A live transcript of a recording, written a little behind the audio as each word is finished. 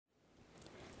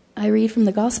I read from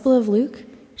the Gospel of Luke,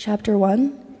 chapter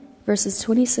 1, verses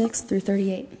 26 through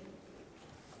 38.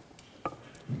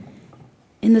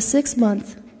 In the 6th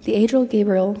month, the angel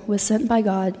Gabriel was sent by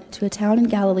God to a town in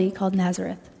Galilee called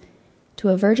Nazareth, to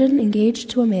a virgin engaged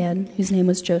to a man whose name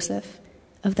was Joseph,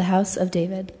 of the house of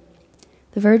David.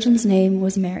 The virgin's name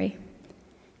was Mary.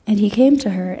 And he came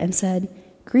to her and said,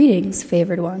 "Greetings,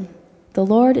 favored one, the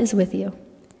Lord is with you."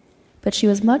 But she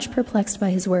was much perplexed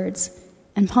by his words,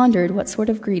 and pondered what sort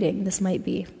of greeting this might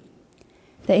be.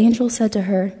 The angel said to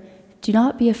her, "Do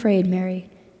not be afraid, Mary,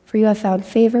 for you have found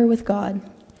favor with God.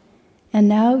 And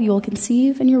now you will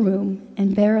conceive in your womb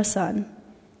and bear a son,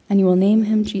 and you will name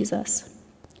him Jesus.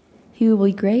 He will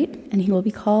be great, and he will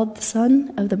be called the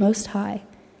Son of the Most High,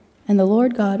 and the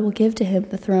Lord God will give to him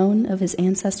the throne of his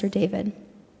ancestor David.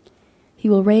 He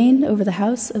will reign over the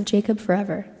house of Jacob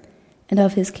forever, and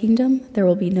of his kingdom there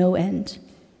will be no end."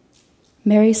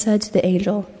 Mary said to the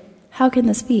angel, "How can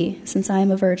this be, since I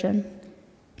am a virgin?"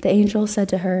 The angel said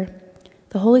to her,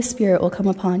 "The Holy Spirit will come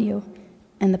upon you,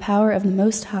 and the power of the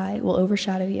Most High will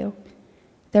overshadow you.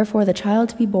 Therefore the child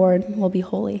to be born will be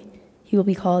holy. He will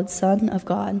be called Son of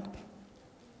God.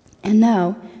 And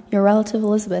now your relative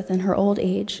Elizabeth in her old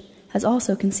age has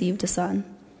also conceived a son,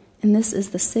 and this is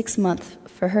the 6th month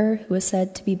for her who is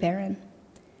said to be barren.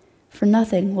 For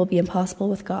nothing will be impossible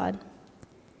with God."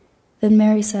 Then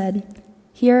Mary said,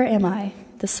 "Here am I,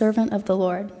 the servant of the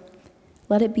Lord.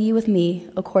 Let it be with me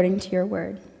according to your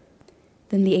word."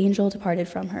 Then the angel departed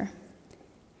from her.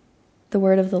 The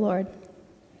word of the Lord.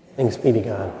 Thanks be to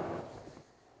God.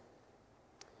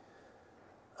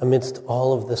 Amidst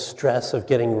all of the stress of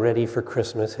getting ready for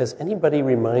Christmas, has anybody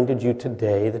reminded you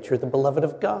today that you're the beloved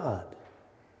of God?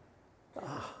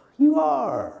 You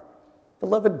are.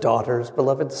 Beloved daughters,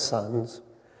 beloved sons.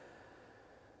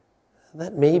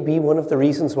 That may be one of the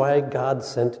reasons why God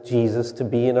sent Jesus to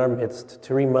be in our midst,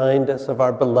 to remind us of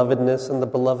our belovedness and the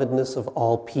belovedness of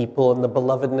all people and the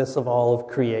belovedness of all of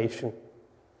creation.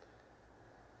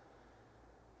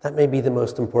 That may be the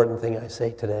most important thing I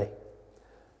say today,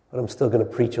 but I'm still going to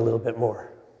preach a little bit more.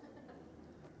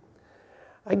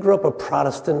 I grew up a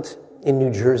Protestant in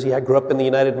New Jersey. I grew up in the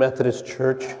United Methodist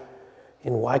Church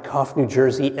in Wyckoff, New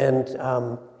Jersey, and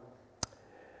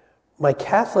my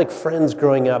Catholic friends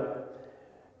growing up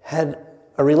had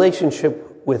a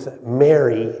relationship with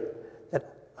Mary that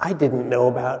I didn't know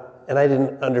about and I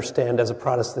didn't understand as a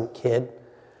Protestant kid.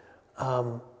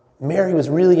 Mary was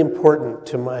really important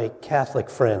to my Catholic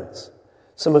friends.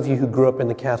 Some of you who grew up in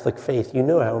the Catholic faith, you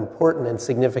know how important and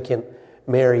significant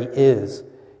Mary is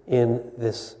in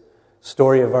this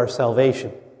story of our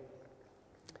salvation.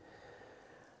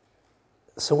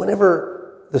 So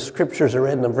whenever the scriptures are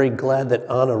read, and I'm very glad that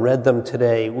Anna read them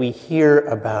today, we hear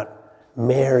about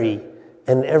Mary,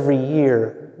 and every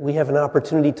year we have an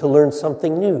opportunity to learn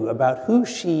something new about who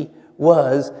she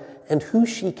was and who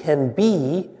she can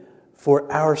be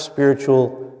for our spiritual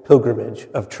pilgrimage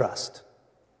of trust.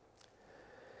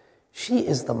 She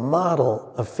is the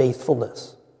model of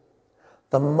faithfulness,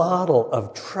 the model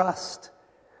of trust,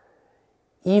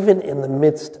 even in the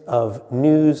midst of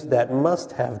news that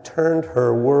must have turned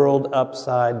her world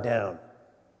upside down.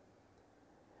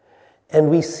 And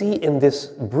we see in this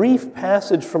brief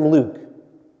passage from Luke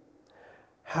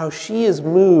how she is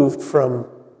moved from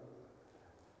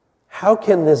 "how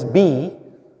can this be"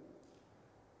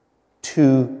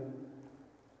 to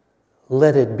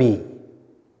 "let it be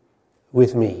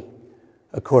with me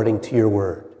according to your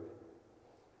word."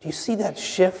 Do you see that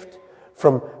shift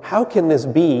from "how can this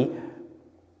be?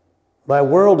 My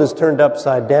world is turned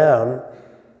upside down.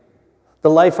 The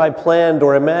life I planned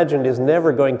or imagined is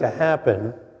never going to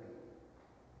happen.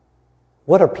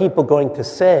 What are people going to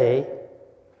say?"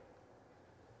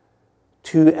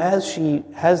 to, as she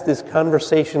has this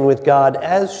conversation with God,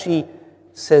 as she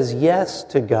says yes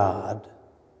to God,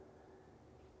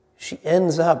 she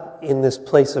ends up in this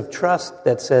place of trust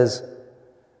that says,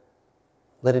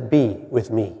 "Let it be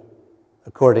with me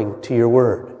according to your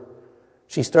word."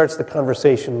 She starts the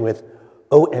conversation with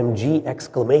OMG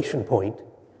exclamation point,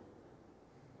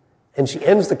 and she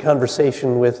ends the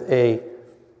conversation with a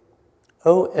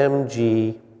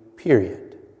OMG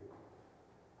period.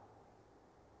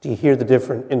 Do you hear the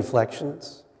different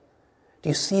inflections? Do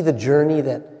you see the journey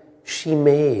that she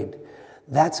made?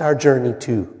 That's our journey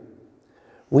too.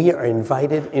 We are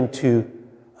invited into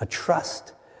a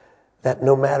trust that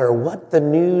no matter what the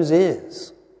news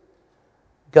is,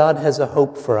 God has a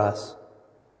hope for us.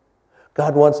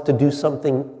 God wants to do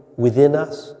something within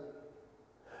us.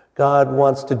 God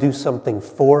wants to do something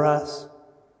for us.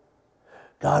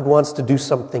 God wants to do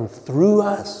something through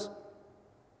us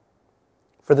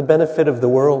for the benefit of the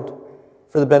world,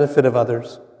 for the benefit of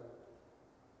others.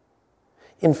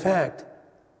 In fact,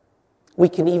 we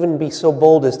can even be so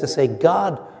bold as to say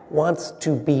God wants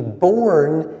to be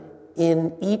born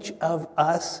in each of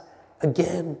us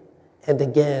again and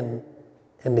again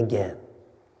and again.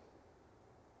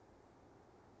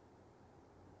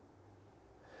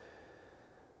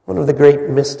 One of the great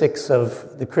mystics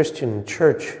of the Christian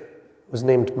church was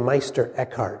named Meister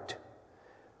Eckhart.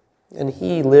 And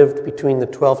he lived between the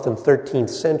 12th and 13th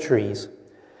centuries.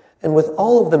 And with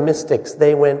all of the mystics,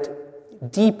 they went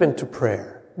deep into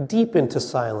prayer, deep into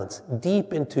silence,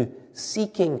 deep into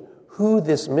seeking who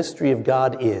this mystery of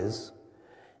God is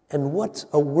and what's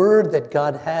a word that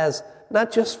God has,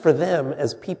 not just for them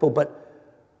as people, but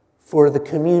for the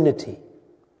community.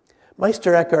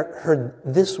 Meister Eckhart heard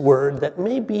this word that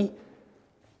may be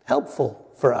helpful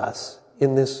for us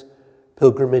in this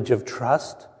pilgrimage of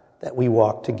trust that we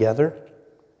walk together.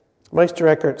 Meister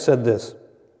Eckhart said this: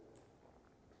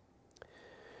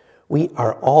 "We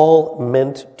are all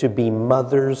meant to be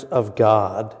mothers of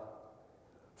God,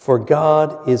 for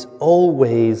God is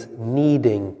always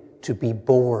needing to be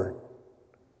born."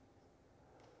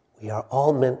 We are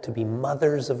all meant to be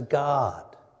mothers of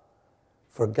God,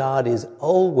 for God is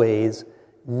always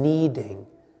needing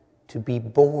to be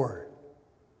born.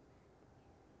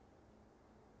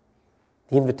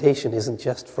 The invitation isn't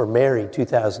just for Mary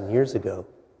 2,000 years ago.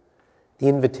 The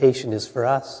invitation is for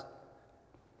us.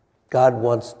 God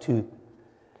wants to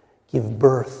give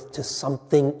birth to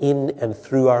something in and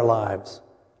through our lives,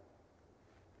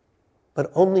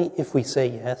 but only if we say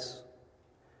yes,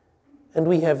 and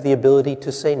we have the ability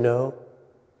to say no.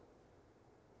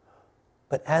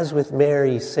 But as with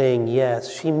Mary saying yes,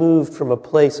 she moved from a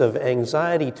place of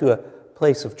anxiety to a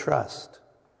place of trust.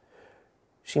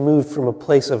 She moved from a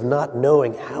place of not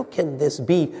knowing, how can this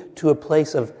be, to a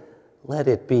place of, let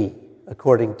it be,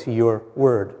 according to your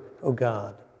word, O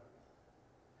God.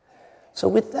 So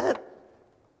with that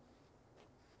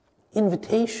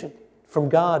invitation from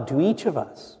God to each of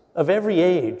us, of every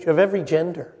age, of every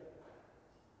gender,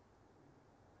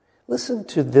 listen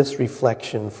to this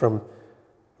reflection from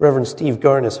Reverend Steve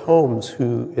Garnis Holmes,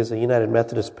 who is a United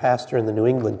Methodist pastor in the New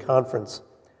England Conference.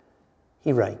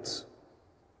 He writes,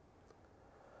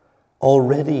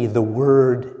 "Already the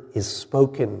word is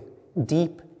spoken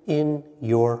deep in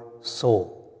your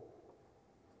soul.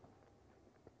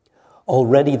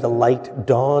 Already the light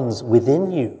dawns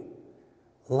within you,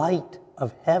 light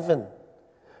of heaven,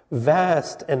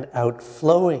 vast and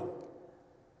outflowing,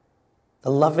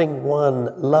 the loving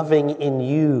one loving in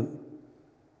you,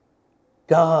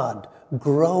 God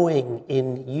growing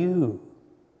in you,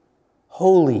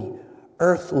 holy,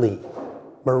 earthly,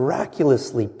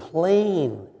 miraculously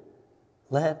plain.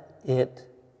 Let it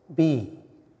be.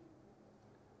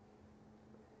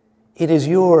 It is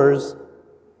yours,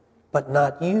 but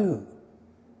not you.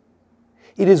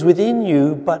 It is within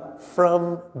you, but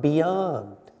from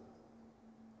beyond.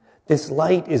 This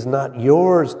light is not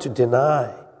yours to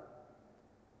deny.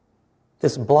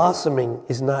 This blossoming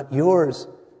is not yours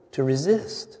to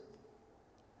resist.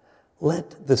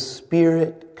 Let the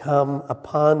Spirit come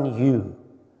upon you.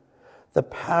 The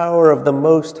power of the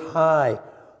Most High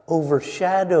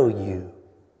overshadow you.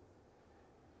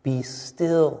 Be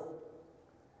still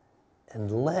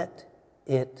and let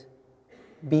it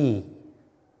be."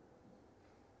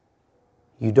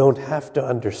 You don't have to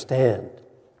understand.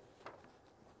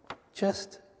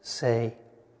 Just say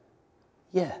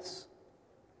yes.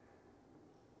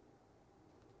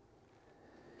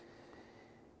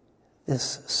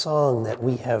 This song that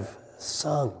we have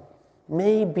sung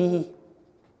may be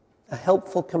a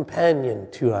helpful companion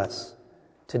to us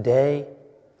today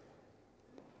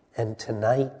and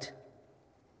tonight,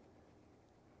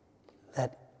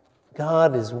 that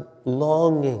God is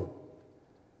longing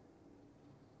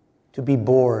to be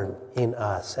born in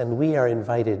us, and we are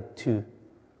invited to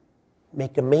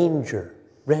make a manger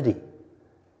ready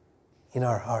in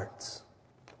our hearts.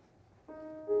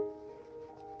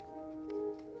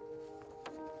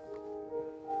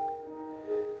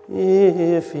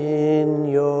 If in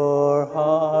your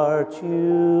heart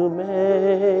you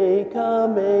make a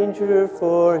manger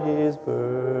for his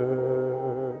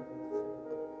birth,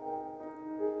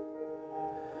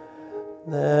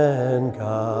 then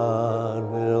God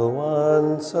will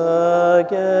once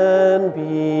again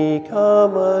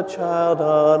become a child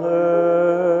on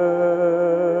earth.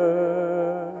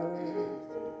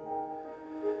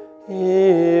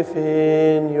 If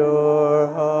in your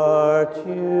heart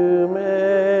you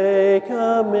make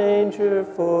a manger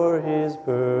for his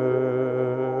birth,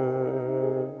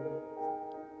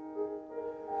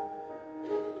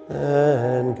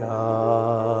 then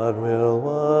God will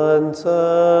once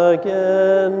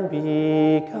again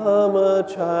again become a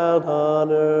child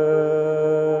on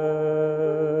earth.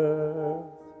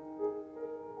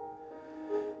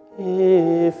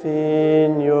 If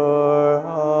in your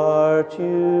heart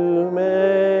you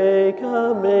make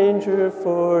a manger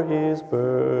for his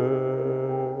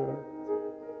birth,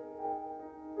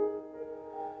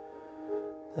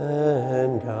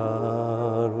 then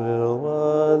God will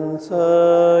once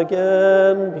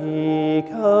again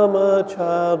become a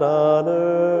child on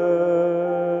earth.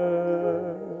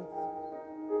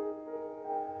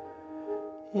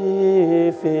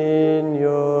 If in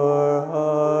your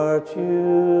heart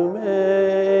you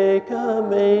make a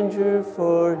manger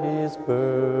for his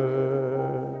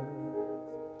birth,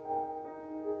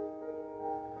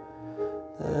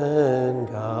 then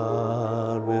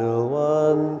God will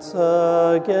once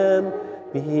again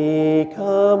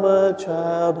become a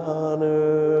child on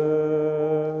earth.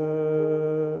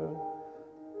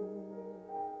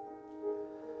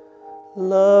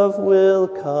 Love will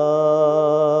come